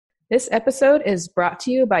This episode is brought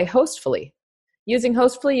to you by Hostfully. Using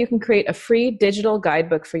Hostfully, you can create a free digital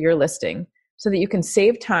guidebook for your listing so that you can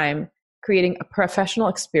save time creating a professional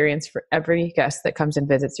experience for every guest that comes and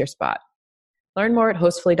visits your spot. Learn more at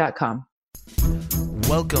hostfully.com.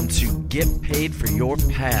 Welcome to Get Paid for Your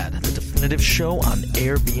Pad, the definitive show on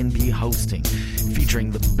Airbnb hosting,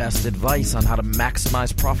 featuring the best advice on how to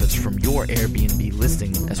maximize profits from your Airbnb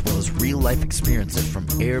listing, as well as real-life experiences from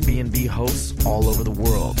Airbnb hosts all over the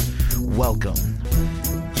world. Welcome.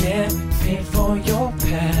 Get paid for your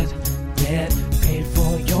pad. Get paid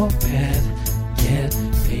for your pad. Get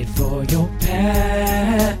paid for your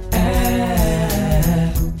pad.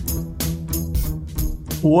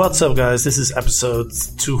 What's up, guys? This is episode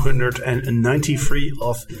 293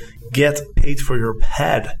 of Get Paid for Your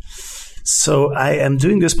Pad. So I am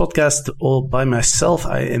doing this podcast all by myself.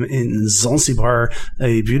 I am in Zanzibar,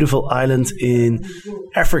 a beautiful island in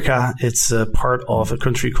Africa. It's a part of a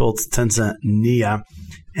country called Tanzania.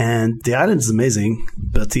 And the island is amazing,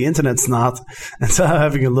 but the internet's not. And so I'm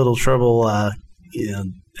having a little trouble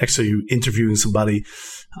actually interviewing somebody.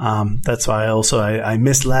 That's why I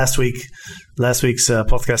missed last week's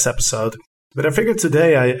podcast episode. But I figured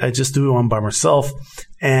today I just do one by myself.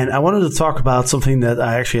 And I wanted to talk about something that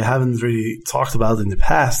I actually haven't really talked about in the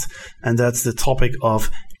past. And that's the topic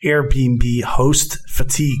of Airbnb host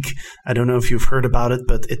fatigue. I don't know if you've heard about it,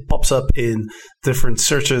 but it pops up in different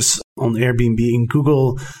searches on Airbnb in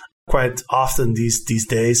Google quite often these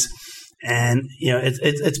days. And,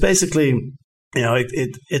 it's basically,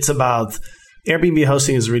 it's about Airbnb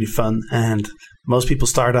hosting is really fun, and most people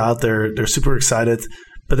start out, they're super excited.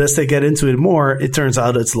 But as they get into it more, it turns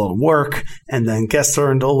out it's a lot of work, and then guests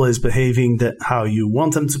aren't always behaving how you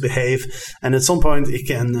want them to behave. And at some point, it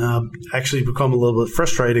can actually become a little bit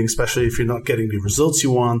frustrating, especially if you're not getting the results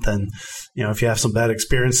you want, and if you have some bad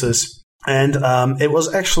experiences. And it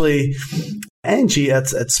was actually Angie at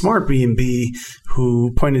SmartBnB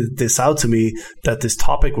who pointed this out to me, that this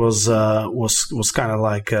topic was kind of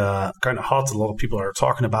hot. A lot of people are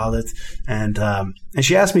talking about it, and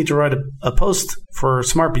she asked me to write a post for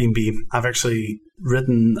SmartBnB. I've actually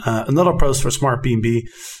written another post for SmartBnB.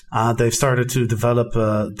 They've started to develop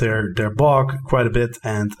their blog quite a bit,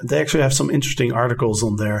 and they actually have some interesting articles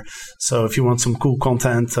on there. So if you want some cool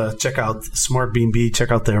content, check out SmartBnB,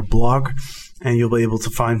 check out their blog, and you'll be able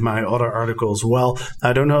to find my other article as well.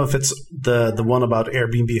 I don't know if it's the one about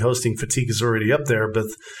Airbnb hosting fatigue is already up there, but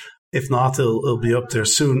if not, it'll be up there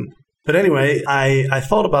soon. But anyway, I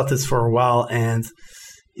thought about this for a while, and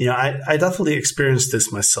I definitely experienced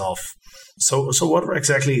this myself. So what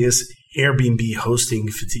exactly is Airbnb hosting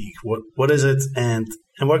fatigue? What is it, and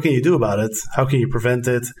what can you do about it? How can you prevent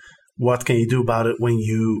it? What can you do about it when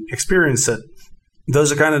you experience it?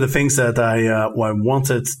 Those are kind of the things that I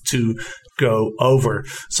wanted to go over.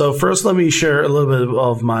 So first, let me share a little bit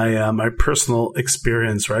of my personal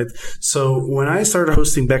experience, right? So when I started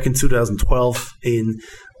hosting back in 2012 in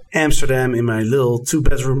Amsterdam in my little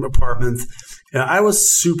 2-bedroom apartment, I was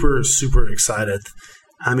super, super excited.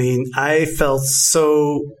 I mean, I felt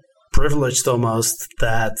so privileged almost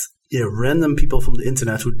that random people from the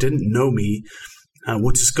internet who didn't know me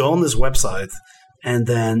would just go on this website and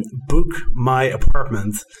then book my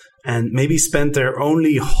apartment and maybe spend their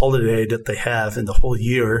only holiday that they have in the whole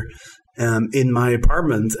year in my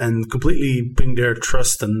apartment, and completely bring their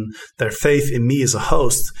trust and their faith in me as a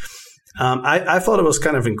host. I thought it was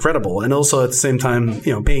kind of incredible, and also at the same time,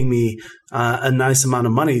 paying me a nice amount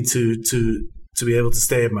of money to be able to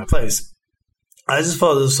stay at my place. I just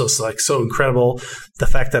thought this was so incredible. The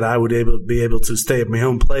fact that I would be able to stay at my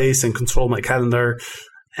own place and control my calendar,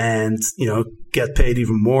 and get paid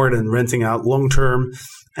even more than renting out long term,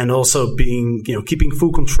 and also keeping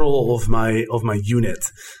full control of my unit,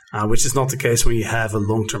 which is not the case when you have a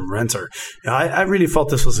long-term renter. I really thought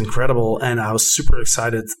this was incredible, and I was super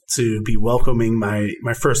excited to be welcoming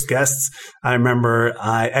my first guests. I remember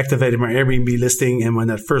I activated my Airbnb listing, and when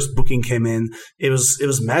that first booking came in, it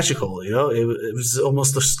was magical. It was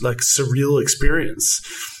almost like a surreal experience.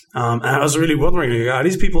 And I was really wondering, are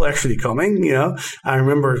these people actually coming? I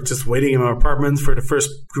remember just waiting in my apartment for the first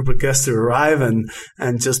group of guests to arrive, and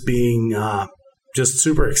just being just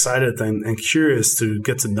super excited and curious to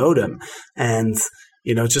get to know them, and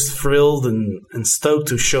just thrilled and stoked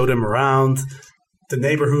to show them around the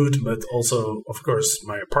neighborhood, but also, of course,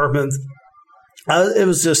 my apartment. It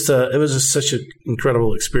was just such an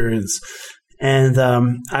incredible experience. And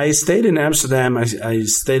I stayed in Amsterdam. I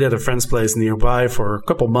stayed at a friend's place nearby for a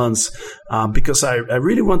couple months because I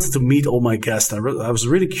really wanted to meet all my guests. I was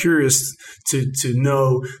really curious to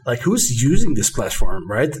know, like, who's using this platform,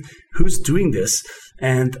 right? Who's doing this?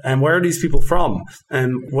 and where are these people from,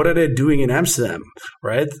 and what are they doing in Amsterdam,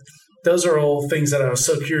 right? Those are all things that I was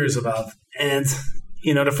so curious about. And,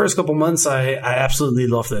 the first couple months, I absolutely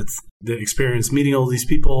loved it. The experience, meeting all these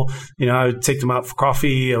people. I would take them out for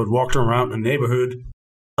coffee. I would walk them around the neighborhood.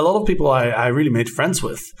 A lot of people I really made friends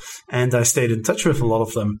with, and I stayed in touch with a lot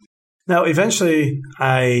of them. Now, eventually,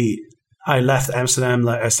 I left Amsterdam.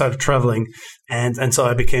 I started traveling, and so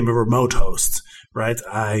I became a remote host, right?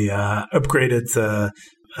 I upgraded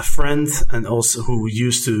a friend, and also who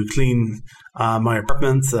used to clean my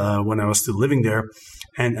apartment when I was still living there.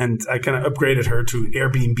 And I kind of upgraded her to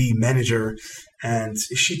Airbnb manager, and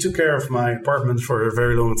she took care of my apartment for a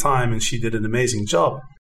very long time, and she did an amazing job.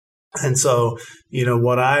 And so,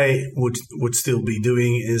 what I would still be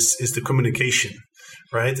doing is the communication,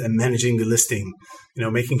 right? And managing the listing,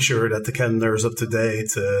 making sure that the calendar is up to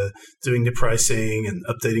date, doing the pricing and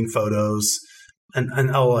updating photos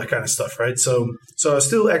and all that kind of stuff, right? So I was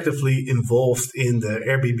still actively involved in the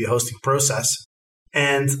Airbnb hosting process.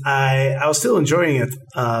 And I was still enjoying it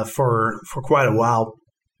for quite a while.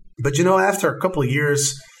 But, after a couple of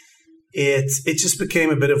years, it just became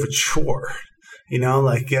a bit of a chore.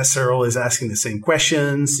 Guests are always asking the same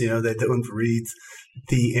questions. They don't read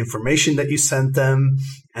the information that you sent them.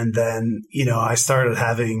 And then, I started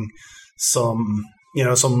having some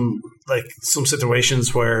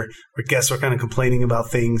situations where guests were kind of complaining about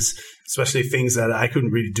things, especially things that I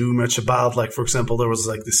couldn't really do much about. Like, for example, there was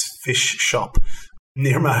this fish shop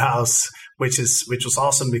near my house, which was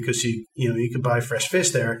awesome because you can buy fresh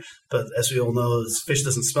fish there. But as we all know, this fish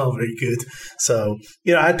doesn't smell very good. So,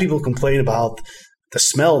 I had people complain about the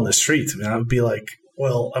smell in the street. I would be like,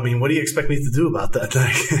 well, what do you expect me to do about that?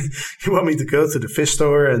 You want me to go to the fish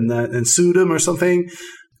store and sue them or something?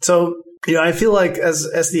 So, I feel like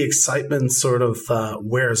as the excitement sort of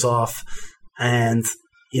wears off, and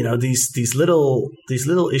these little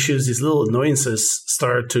issues, these little annoyances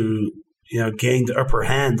start to gain the upper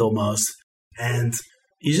hand almost, and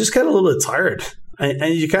you just get a little bit tired,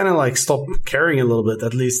 and you kind of stop caring a little bit.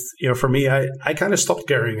 At least for me, I kind of stopped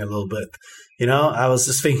caring a little bit. I was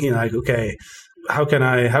just thinking okay, how can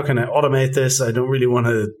I automate this? I don't really want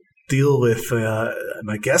to deal with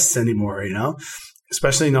my guests anymore.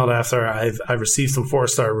 Especially not after I've received some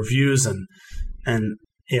 4-star reviews and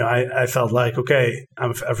I felt like, okay,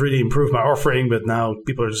 I've really improved my offering, but now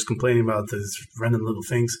people are just complaining about these random little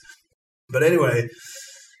things. But anyway,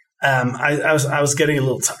 I was getting a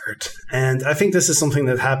little tired, and I think this is something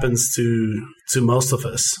that happens to most of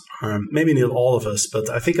us. Maybe not all of us, but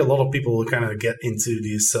I think a lot of people will kind of get into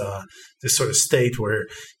this sort of state where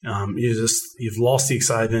you've lost the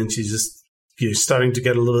excitement. You're starting to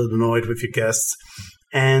get a little bit annoyed with your guests.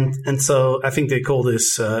 And so I think they call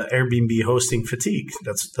this Airbnb hosting fatigue.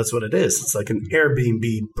 That's what it is. It's like an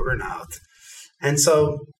Airbnb burnout. And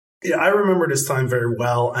so I remember this time very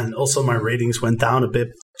well. And also my ratings went down a bit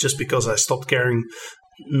just because I stopped caring.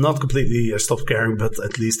 Not completely I stopped caring, but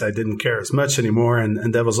at least I didn't care as much anymore.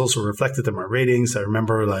 And that was also reflected in my ratings. I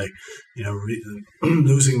remember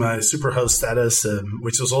losing my superhost status,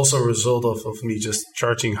 which was also a result of me just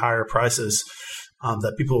charging higher prices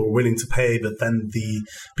that people were willing to pay. But then the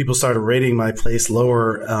people started rating my place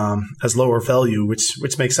lower as lower value,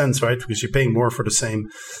 which makes sense, right? Because you're paying more for the same.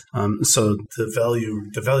 So the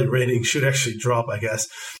value rating should actually drop, I guess.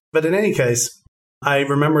 But in any case, I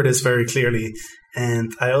remember this very clearly.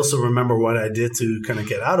 And I also remember what I did to kind of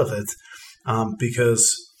get out of it,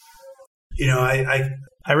 because,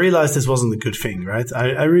 I realized this wasn't a good thing, right?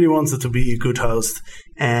 I really wanted to be a good host.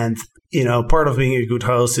 And, part of being a good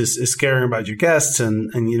host is caring about your guests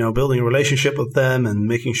and building a relationship with them and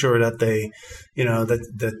making sure that they,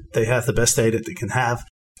 that they have the best day that they can have.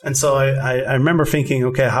 And so I remember thinking,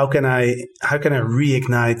 okay, how can I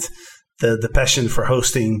reignite the passion for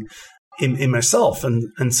hosting in myself.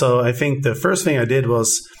 And so I think the first thing I did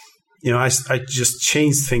was, I just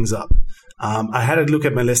changed things up. I had a look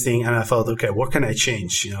at my listing and I thought, okay, what can I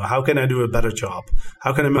change? How can I do a better job?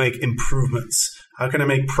 How can I make improvements? How can I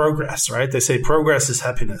make progress, right? They say progress is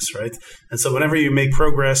happiness, right? And so whenever you make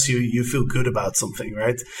progress, you feel good about something,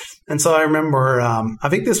 right? And so I remember, I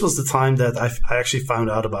think this was the time that I actually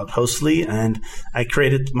found out about Hostfully, and I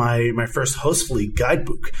created my first Hostfully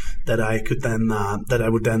guidebook that I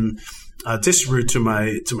would then distribute to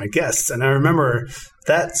my guests. And I remember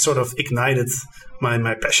that sort of ignited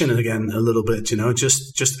my passion again a little bit,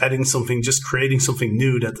 just adding something, just creating something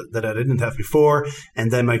new that I didn't have before.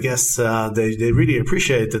 And then my guests, they really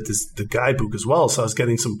appreciated the guidebook as well. So I was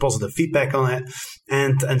getting some positive feedback on it.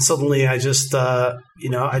 And suddenly I just, I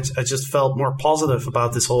just felt more positive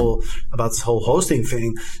about this whole hosting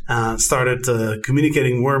thing. Started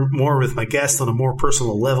communicating more with my guests on a more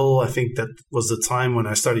personal level. I think that was the time when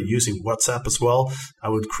I started using WhatsApp as well. I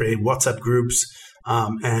would create WhatsApp groups.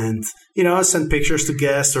 And I send pictures to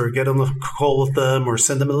guests or get on a call with them or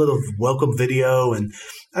send them a little welcome video. And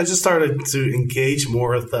I just started to engage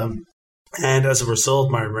more with them. And as a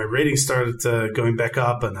result, my ratings started going back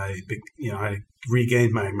up, and I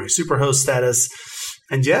regained my Superhost status.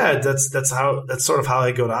 And yeah, that's sort of how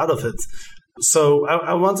I got out of it. So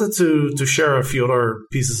I wanted to share a few other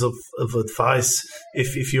pieces of advice.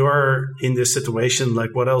 If you are in this situation,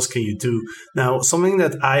 like what else can you do? Now, something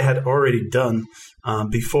that I had already done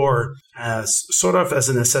before as sort of as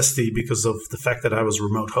a necessity because of the fact that I was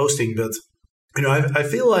remote hosting, but I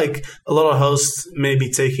feel like a lot of hosts may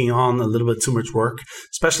be taking on a little bit too much work,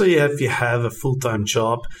 especially if you have a full-time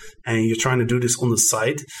job and you're trying to do this on the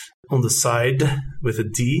side with a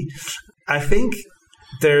D. I think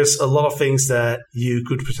there's a lot of things that you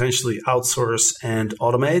could potentially outsource and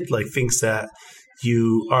automate, like things that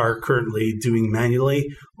you are currently doing manually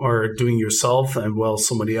or doing yourself, and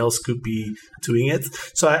somebody else could be doing it.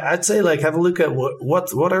 So I'd say have a look at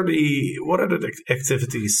what are the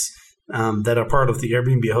activities that are part of the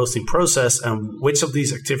Airbnb hosting process, and which of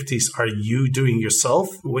these activities are you doing yourself?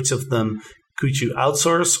 Which of them could you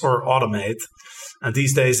outsource or automate? And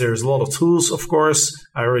these days, there's a lot of tools, of course.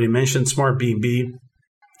 I already mentioned Smart B&B,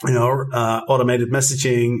 automated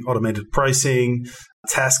messaging, automated pricing,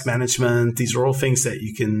 task management. These are all things that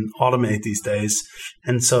you can automate these days.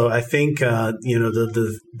 And so I think,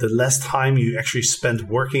 the less time you actually spend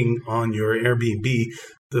working on your Airbnb,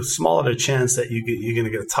 the smaller the chance that you're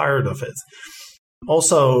going to get tired of it.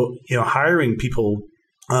 Also, hiring people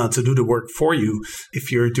to do the work for you.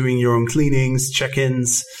 If you're doing your own cleanings,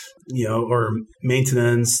 check-ins, or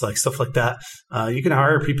maintenance, like stuff like that, you can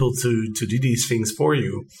hire people to do these things for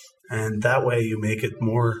you. And that way you make it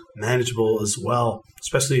more manageable as well,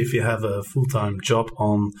 especially if you have a full-time job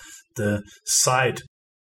on the side.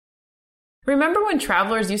 Remember when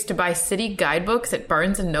travelers used to buy city guidebooks at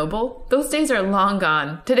Barnes & Noble? Those days are long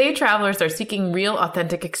gone. Today, travelers are seeking real,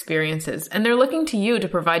 authentic experiences, and they're looking to you to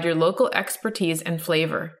provide your local expertise and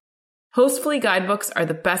flavor. Hostfully guidebooks are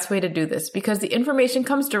the best way to do this because the information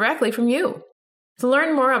comes directly from you. To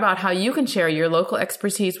learn more about how you can share your local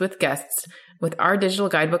expertise with guests with our digital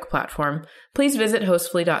guidebook platform, please visit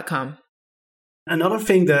hostfully.com. Another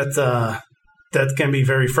thing that can be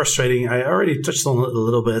very frustrating, I already touched on it a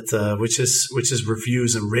little bit, which is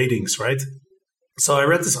reviews and ratings, right? So I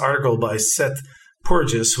read this article by Seth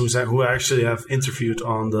Porges, who I actually have interviewed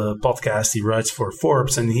on the podcast. He writes for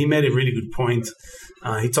Forbes, and he made a really good point.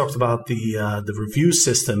 He talked about the review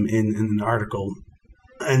system in an article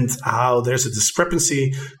and how there's a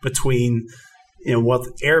discrepancy between what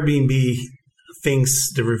Airbnb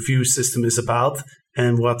thinks the review system is about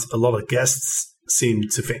and what a lot of guests seem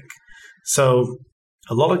to think. So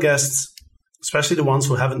a lot of guests, especially the ones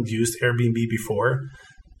who haven't used Airbnb before,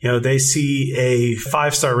 they see a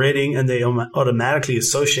 5-star rating and they automatically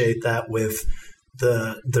associate that with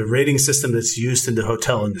the rating system that's used in the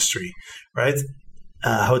hotel industry, right?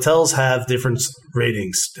 Hotels have different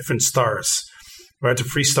ratings, different stars, right? A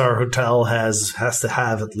 3-star hotel has to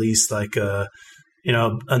have at least like a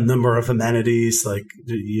number of amenities, like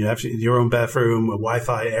you have your own bathroom, a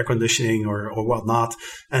Wi-Fi, air conditioning, or whatnot.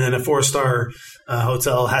 And then a 4-star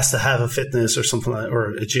hotel has to have a fitness or something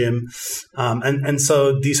or a gym. And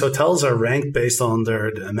so these hotels are ranked based on their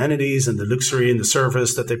amenities and the luxury and the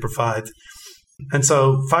service that they provide. And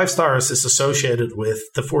so 5 stars is associated with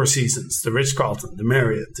the Four Seasons, the Ritz-Carlton, the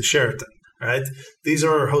Marriott, the Sheraton, right? These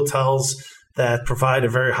are hotels that provide a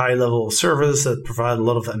very high level of service, that provide a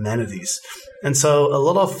lot of amenities. And so a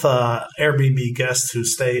lot of Airbnb guests who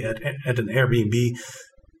stay at an Airbnb,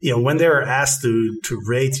 when they're asked to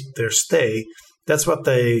rate their stay, that's what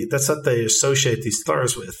they associate these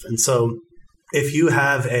stars with. And so if you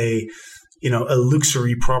have a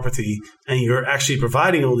luxury property and you're actually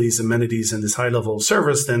providing all these amenities and this high level of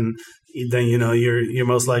service, then you're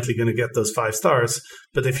most likely going to get those 5 stars.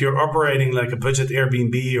 But if you're operating like a budget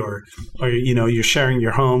Airbnb or you're sharing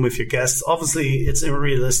your home with your guests, obviously it's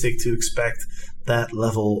unrealistic to expect that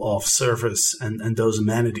level of service and those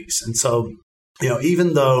amenities. And so,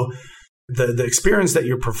 even though the experience that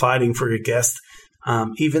you're providing for your guest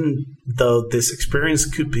even though this experience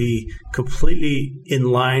could be completely in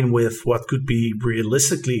line with what could be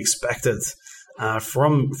realistically expected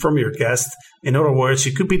from your guest. In other words,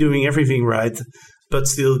 you could be doing everything right, but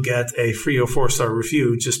still get a 3 or 4-star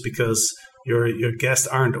review just because your guests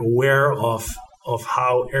aren't aware of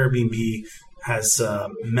how Airbnb has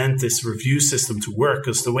meant this review system to work.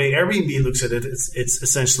 Because the way Airbnb looks at it, it's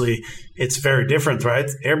essentially, it's very different, right?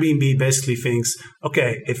 Airbnb basically thinks,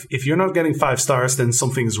 okay, if you're not getting 5 stars, then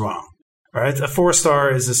something's wrong, right? A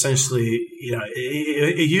 4-star is essentially,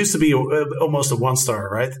 it used to be almost a 1-star,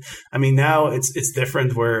 right? I mean, now it's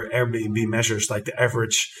different where Airbnb measures like the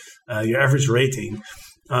average, your average rating.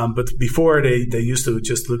 But before they used to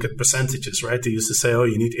just look at percentages, right? They used to say, oh,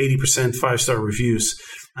 you need 80% 5-star reviews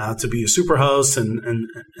to be a super host. And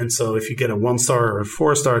so if you get a 1-star or a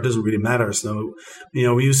 4-star, it doesn't really matter. So,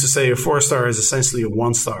 we used to say a 4-star is essentially a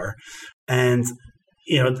 1-star. And,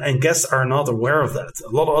 and guests are not aware of that. A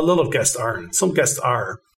lot of guests aren't. Some guests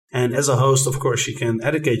are. And as a host, of course, you can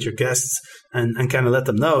educate your guests and kind of let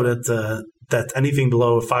them know that anything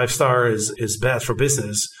below a 5-star is bad for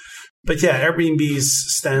business. But yeah, Airbnb's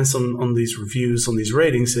stance on these reviews, on these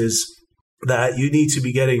ratings is that you need to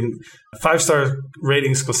be getting 5-star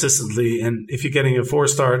ratings consistently. And if you're getting a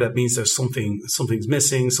 4-star, that means there's something's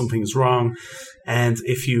missing, something's wrong. And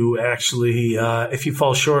if you actually, if you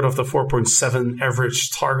fall short of the 4.7 average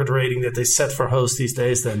target rating that they set for hosts these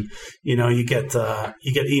days, then, you get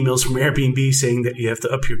emails from Airbnb saying that you have to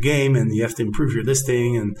up your game and you have to improve your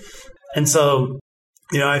listing. And so,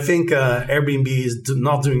 I think Airbnb is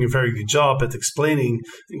not doing a very good job at explaining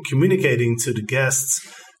and communicating to the guests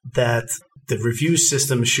that the review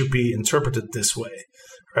system should be interpreted this way,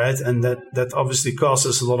 right? And that obviously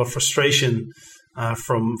causes a lot of frustration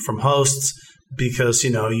from hosts because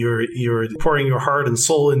you're pouring your heart and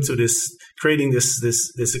soul into this, creating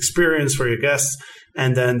this experience for your guests,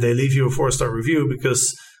 and then they leave you a 4-star review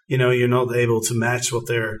because you're not able to match what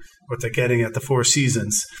they're getting at the Four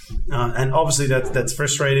Seasons, and obviously that's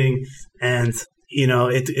frustrating, and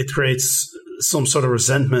it creates some sort of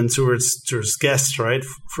resentment towards guests, right?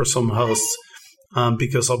 For some hosts,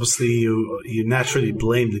 because obviously you naturally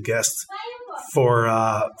blame the guest for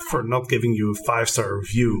not giving you a 5-star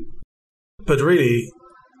review, but really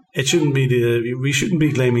it shouldn't be we shouldn't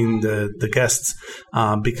be blaming the guests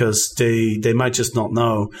because they might just not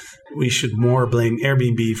know. We should more blame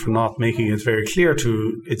Airbnb for not making it very clear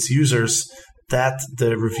to its users that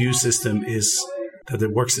the review system that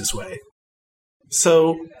it works this way.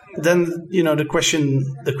 So then, the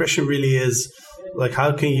question really is, like,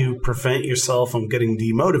 how can you prevent yourself from getting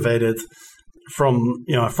demotivated from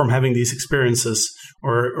having these experiences,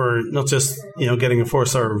 or not just, getting a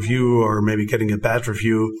 4-star review or maybe getting a bad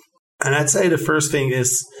review. And I'd say the first thing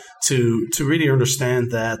is to really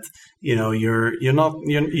understand that, you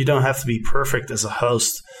don't have to be perfect as a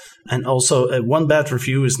host. And also one bad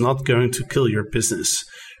review is not going to kill your business,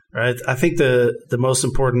 right? I think the most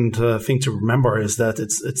important thing to remember is that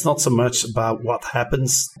it's not so much about what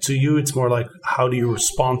happens to you. It's more like, how do you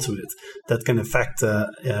respond to it? That can affect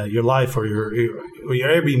your life or your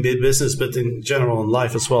Airbnb business, but in general in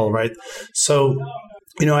life as well, right? So,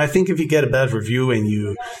 I think if you get a bad review and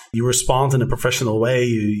you respond in a professional way,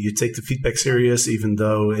 you take the feedback serious, even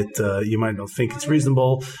though you might not think it's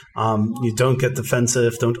reasonable. You don't get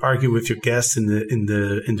defensive. Don't argue with your guests in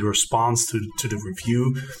the response to the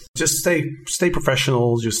review. Just stay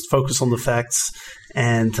professional. Just focus on the facts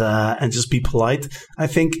and just be polite. I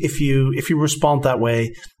think if you respond that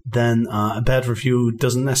way, then a bad review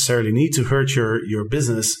doesn't necessarily need to hurt your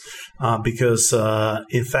business, because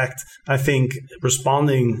in fact, I think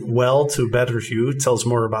responding well to a bad review tells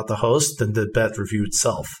more about the host than the bad review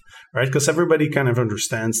itself, right? Because everybody kind of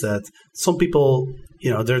understands that some people,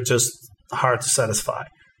 they're just hard to satisfy,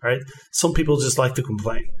 right? Some people just like to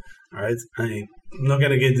complain, right? I'm not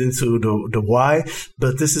going to get into the why,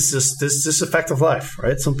 but this is just a fact of life,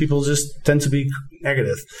 right? Some people just tend to be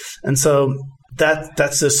negative, and so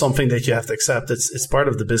that's just something that you have to accept. It's part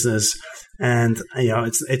of the business, and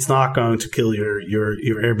it's not going to kill your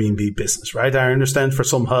Airbnb business, right? I understand for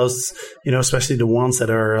some hosts, especially the ones that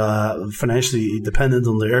are financially dependent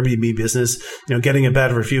on the Airbnb business, getting a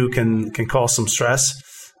bad review can cause some stress.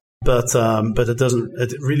 But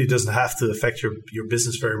it really doesn't have to affect your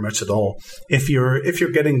business very much at all. If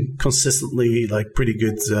you're getting consistently like pretty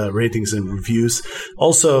good ratings and reviews.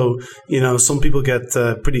 Also, some people get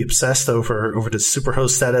pretty obsessed over the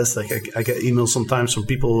superhost status. Like I get emails sometimes from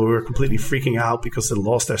people who are completely freaking out because they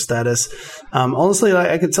lost their status. Honestly,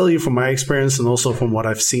 I can tell you from my experience and also from what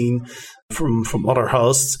I've seen from other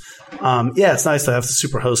hosts. It's nice to have the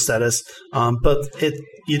superhost status, but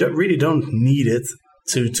you really don't need it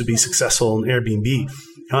to be successful on Airbnb.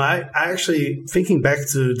 I actually, thinking back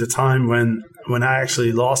to the time when I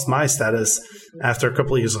actually lost my status after a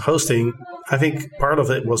couple of years of hosting, I think part of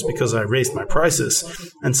it was because I raised my prices.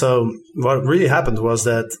 And so what really happened was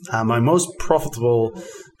that my most profitable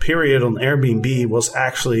period on Airbnb was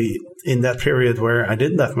actually in that period where I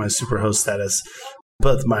didn't have my superhost status.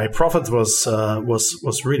 But my profit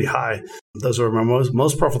was really high. Those were my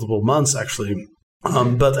most profitable months, actually.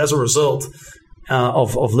 But as a result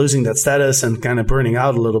of losing that status and kind of burning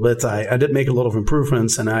out a little bit, I did make a lot of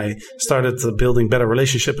improvements, and I started building better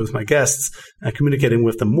relationships with my guests, communicating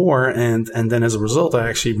with them more, and then as a result, I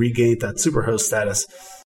actually regained that superhost status.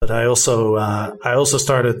 But I also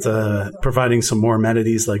started providing some more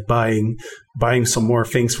amenities, like buying some more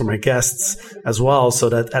things for my guests as well. So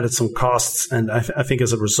that added some costs, and I think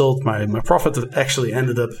as a result, my profit actually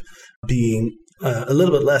ended up being a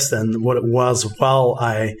little bit less than what it was while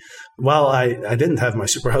I didn't have my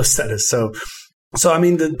superhost status. So I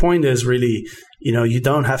mean, the point is really, you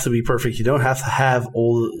don't have to be perfect. You don't have to have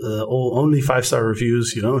all only 5-star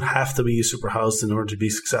reviews. You don't have to be a superhost in order to be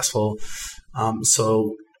successful.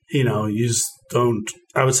 You just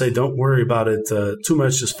don't worry about it too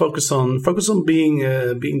much. Just focus on being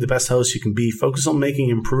the best host you can be. Focus on making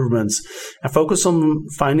improvements, and focus on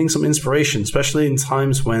finding some inspiration, especially in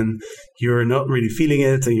times when you're not really feeling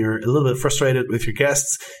it and you're a little bit frustrated with your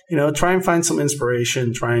guests. Try and find some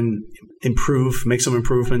inspiration. Try and improve, make some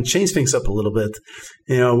improvement, change things up a little bit.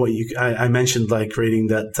 I mentioned like creating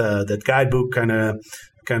that guidebook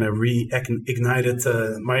kind of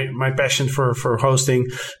reignited my passion for hosting.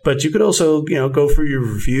 But you could also, go through your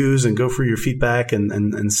reviews and go through your feedback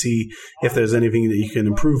and see if there's anything that you can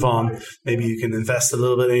improve on. Maybe you can invest a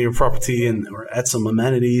little bit in your property or add some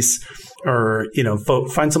amenities, or,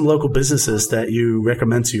 find some local businesses that you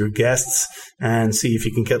recommend to your guests and see if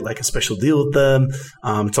you can get like a special deal with them.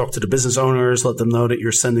 Talk to the business owners, let them know that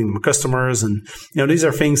you're sending them customers. And, these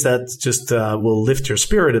are things that just will lift your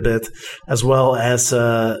spirit a bit, as well as,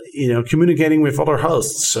 communicating with other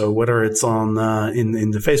hosts. So whether it's on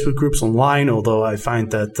in the Facebook groups online, although I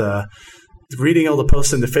find that reading all the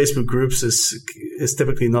posts in the Facebook groups is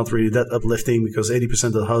typically not really that uplifting, because 80%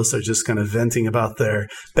 of the hosts are just kind of venting about their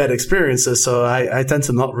bad experiences. So I tend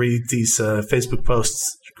to not read these Facebook posts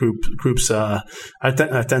groups. I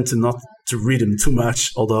tend to not to read them too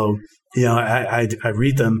much, although I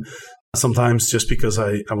read them sometimes just because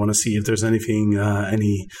I want to see if there's anything,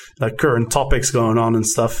 any like current topics going on and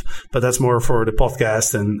stuff. But that's more for the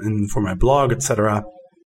podcast and for my blog, etc.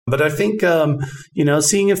 But I think,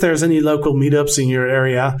 seeing if there's any local meetups in your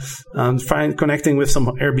area, connecting with some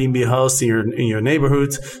Airbnb hosts in your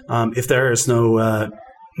neighborhood. If there is no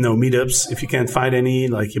meetups, if you can't find any,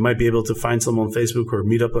 like you might be able to find some on Facebook or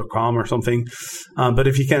meetup.com or something. But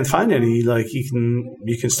if you can't find any, like you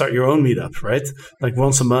can start your own meetup, right? Like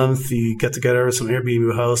once a month, you get together with some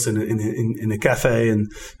Airbnb hosts in a cafe and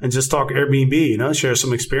just talk Airbnb, share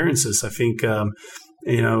some experiences. I think,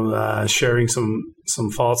 sharing some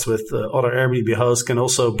thoughts with other Airbnb hosts can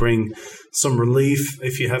also bring some relief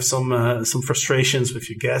if you have some frustrations with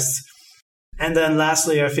your guests. And then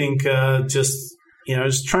lastly, I think just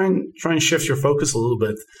try and shift your focus a little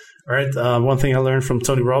bit. All right. One thing I learned from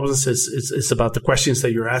Tony Robbins is it's about the questions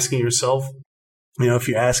that you're asking yourself. If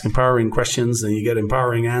you ask empowering questions, then you get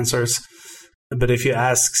empowering answers. But if you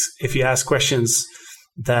ask questions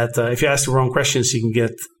that if you ask the wrong questions, you can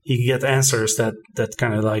get answers that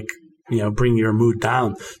kind of like, bring your mood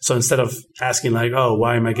down. So instead of asking like, oh,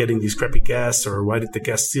 why am I getting these crappy guests, or why did the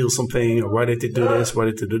guests steal something, or why did they do this, why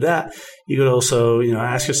did they do that? You could also,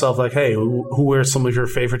 ask yourself like, hey, who were some of your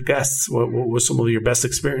favorite guests? What were some of your best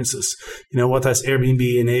experiences? What has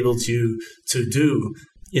Airbnb enabled you to do?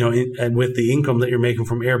 And with the income that you're making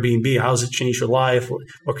from Airbnb, how has it changed your life?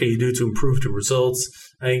 What can you do to improve the results?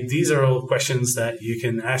 I think these are all questions that you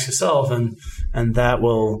can ask yourself, and that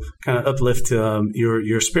will kind of uplift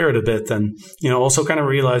your spirit a bit. And, also kind of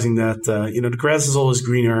realizing that, the grass is always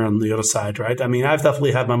greener on the other side, right? I mean, I've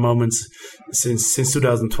definitely had my moments since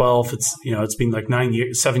 2012. It's been like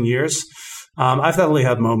 7 years. I've definitely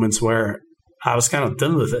had moments where I was kind of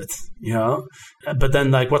done with it, But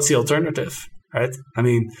then, like, what's the alternative? Right? I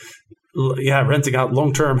mean, renting out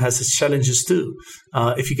long term has its challenges too.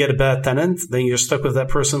 If you get a bad tenant, then you're stuck with that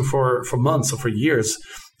person for months or for years.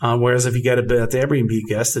 Whereas if you get a bad Airbnb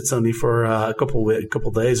guest, it's only for a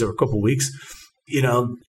couple days or a couple weeks.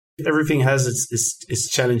 Everything has its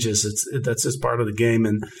challenges. That's just part of the game.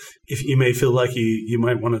 And if you may feel like you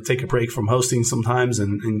might want to take a break from hosting sometimes,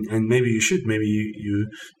 and maybe you should, you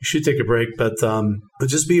should take a break. But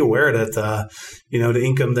just be aware that the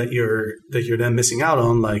income that you're then missing out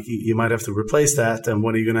on, like you might have to replace that. And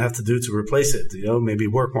what are you going to have to do to replace it? Maybe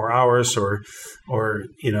work more hours or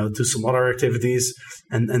do some other activities,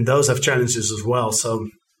 and those have challenges as well. So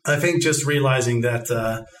I think just realizing that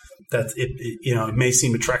it may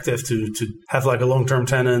seem attractive to have like a long-term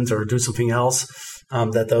tenant or do something else,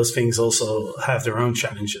 that those things also have their own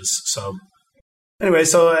challenges. So anyway,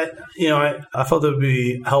 so I thought it would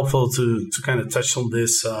be helpful to kind of touch on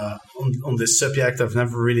this on this subject. I've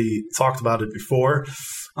never really talked about it before.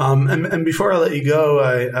 And before I let you go,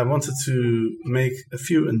 I wanted to make a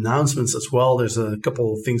few announcements as well. There's a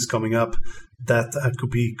couple of things coming up that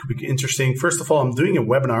could be interesting. First of all, I'm doing a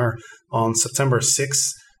webinar on September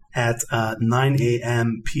 6th at 9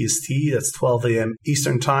 a.m. PST. That's 12 a.m.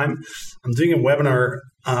 Eastern Time. I'm doing a webinar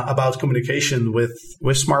about communication with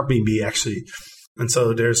SmartBnB, actually. And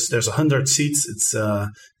so there's 100 seats. It's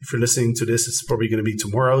if you're listening to this, it's probably going to be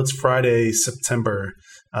tomorrow. It's Friday, September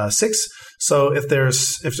 6th. So if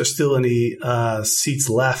there's still any seats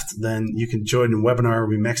left, then you can join the webinar.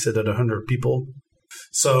 We maxed it at 100 people.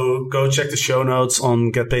 So go check the show notes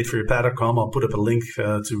on getpaidforyourpad.com. I'll put up a link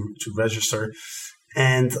to register.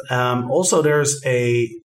 And also there's a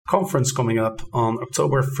conference coming up on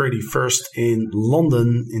October 31st in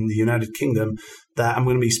London in the United Kingdom that I'm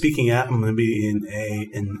going to be speaking at. I'm going to be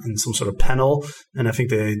in some sort of panel, and I think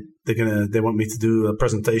they want me to do a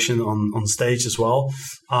presentation on stage as well.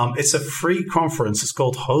 It's a free conference. It's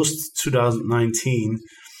called Host 2019.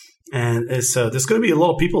 And there's going to be a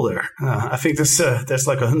lot of people there. I think there's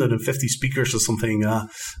like 150 speakers or something. A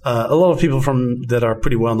lot of people that are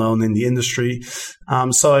pretty well known in the industry.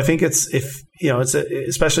 So I think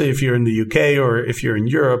especially if you're in the UK or if you're in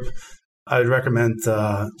Europe, I'd recommend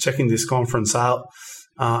checking this conference out.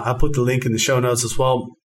 I'll put the link in the show notes as well.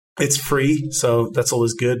 It's free, so that's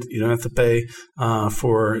always good. You don't have to pay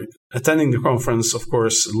for attending the conference. Of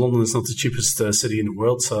course, London is not the cheapest city in the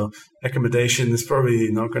world, so accommodation is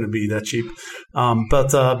probably not going to be that cheap.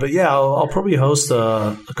 But yeah, I'll probably host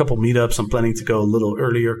a couple meetups. I'm planning to go a little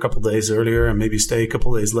earlier, a couple days earlier, and maybe stay a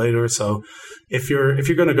couple days later. So if you're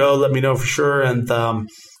going to go, let me know for sure, and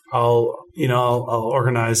I'll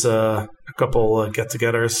organize a couple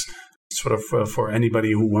get-togethers sort of for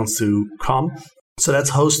anybody who wants to come. So that's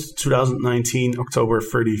Host 2019, October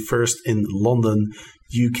 31st in London,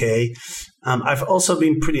 UK. I've also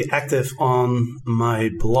been pretty active on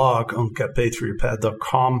my blog on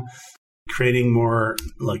getpaidforyourpad.com, creating more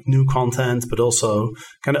like new content, but also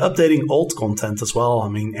kind of updating old content as well. I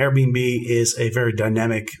mean, Airbnb is a very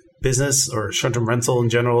dynamic business, or short-term rental in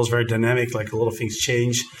general is very dynamic. Like a lot of things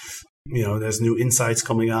change. There's new insights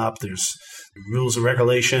coming up. There's rules and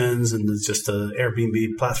regulations, and there's just the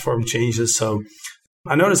Airbnb platform changes. So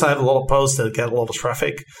I notice I have a lot of posts that get a lot of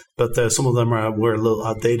traffic, but some of them were a little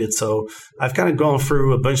outdated. So I've kind of gone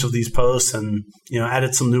through a bunch of these posts and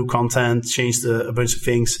added some new content, changed a bunch of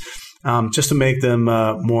things, just to make them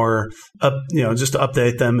more up, just to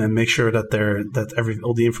update them and make sure that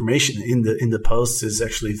all the information in the posts is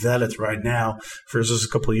actually valid right now versus a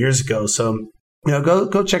couple of years ago. So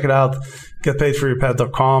go check it out,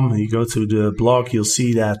 getpaidforyourpad.com. You go to the blog, you'll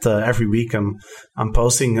see that every week I'm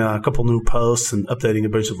posting a couple new posts and updating a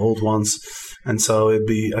bunch of old ones. And so I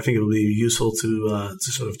think it will be useful to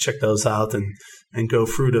sort of check those out and go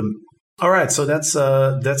through them. All right, so that's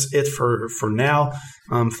it for now.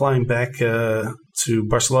 I'm flying back to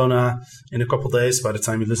Barcelona in a couple of days. By the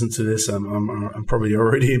time you listen to this, I'm probably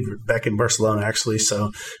already back in Barcelona, actually.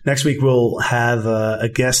 So next week we'll have a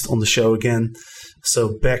guest on the show again.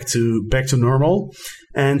 So back to normal.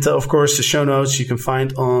 And of course, the show notes you can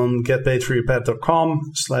find on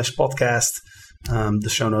getpaidforyourpad.com/podcast. The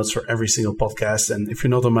show notes for every single podcast. And if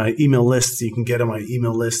you're not on my email list, you can get on my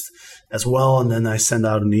email list as well. And then I send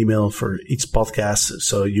out an email for each podcast,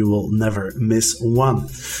 so you will never miss one.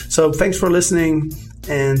 So thanks for listening,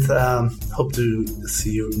 and hope to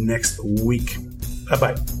see you next week.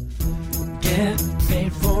 Bye-bye. Get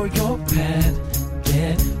paid for your pad.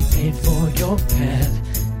 Get paid for your pad.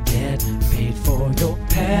 Get paid for your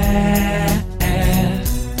pad.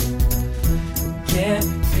 Get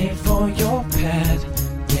paid for your pad.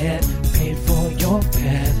 Get paid for your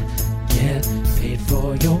pad. Get paid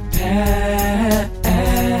for your pad.